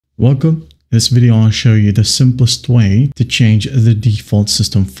Welcome. In this video, I'll show you the simplest way to change the default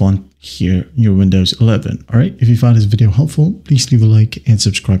system font here in your Windows 11. All right. If you found this video helpful, please leave a like and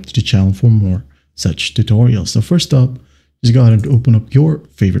subscribe to the channel for more such tutorials. So first up, just go ahead and open up your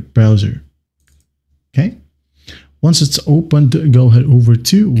favorite browser. Okay. Once it's opened, go ahead over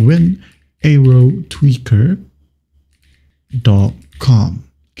to winaerotweaker.com.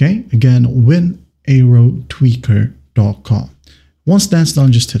 Okay. Again, winaerotweaker.com. Once that's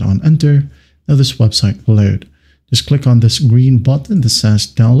done, just hit on enter. Now this website will load. Just click on this green button that says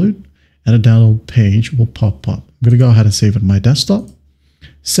download and a download page will pop up. I'm going to go ahead and save it on my desktop.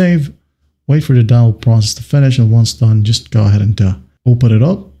 Save, wait for the download process to finish, and once done, just go ahead and open it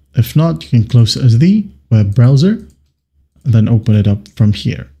up. If not, you can close it as the web browser and then open it up from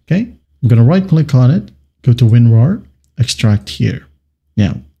here. Okay, I'm going to right click on it, go to WinRAR, extract here.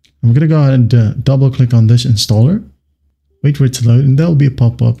 Now, I'm going to go ahead and double click on this installer. Wait for it to load and there will be a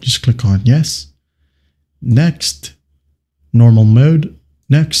pop-up. Just click on yes. Next. Normal mode.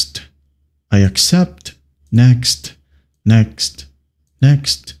 Next. I accept. Next. Next.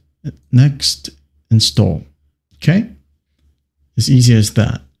 Next. Next. Install. Okay. As easy as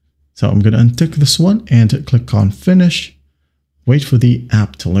that. So I'm going to untick this one and click on finish. Wait for the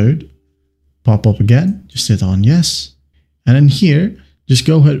app to load. Pop up again. Just hit on yes. And then here, just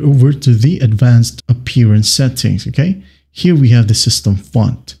go ahead over to the advanced appearance settings. Okay. Here we have the system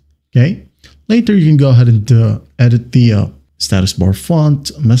font. Okay. Later you can go ahead and edit the status bar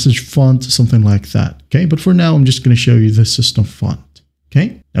font, message font, something like that. Okay. But for now, I'm just going to show you the system font.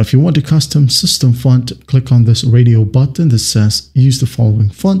 Okay. Now, if you want a custom system font, click on this radio button that says use the following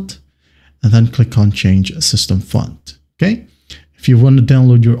font and then click on change system font. Okay. If you want to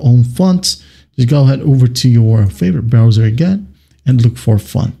download your own fonts, just go ahead over to your favorite browser again and look for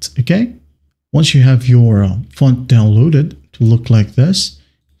font. Okay. Once you have your font downloaded to look like this,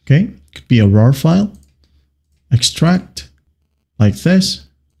 okay, it could be a RAR file, extract like this.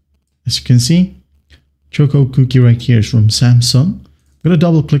 As you can see, Choco cookie right here is from Samsung. I'm going to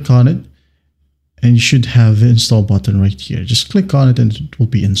double click on it and you should have the install button right here. Just click on it and it will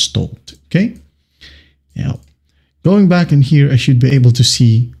be installed. Okay. Now, going back in here, I should be able to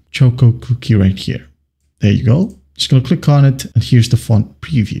see Choco cookie right here. There you go. Just going to click on it and here's the font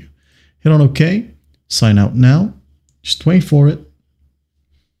preview. Hit on OK, sign out now, just wait for it,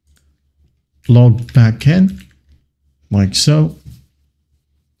 log back in, like so,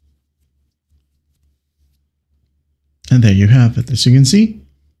 and there you have it. As you can see,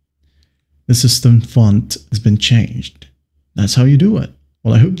 the system font has been changed. That's how you do it.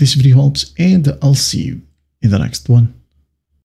 Well, I hope this video helps, and I'll see you in the next one.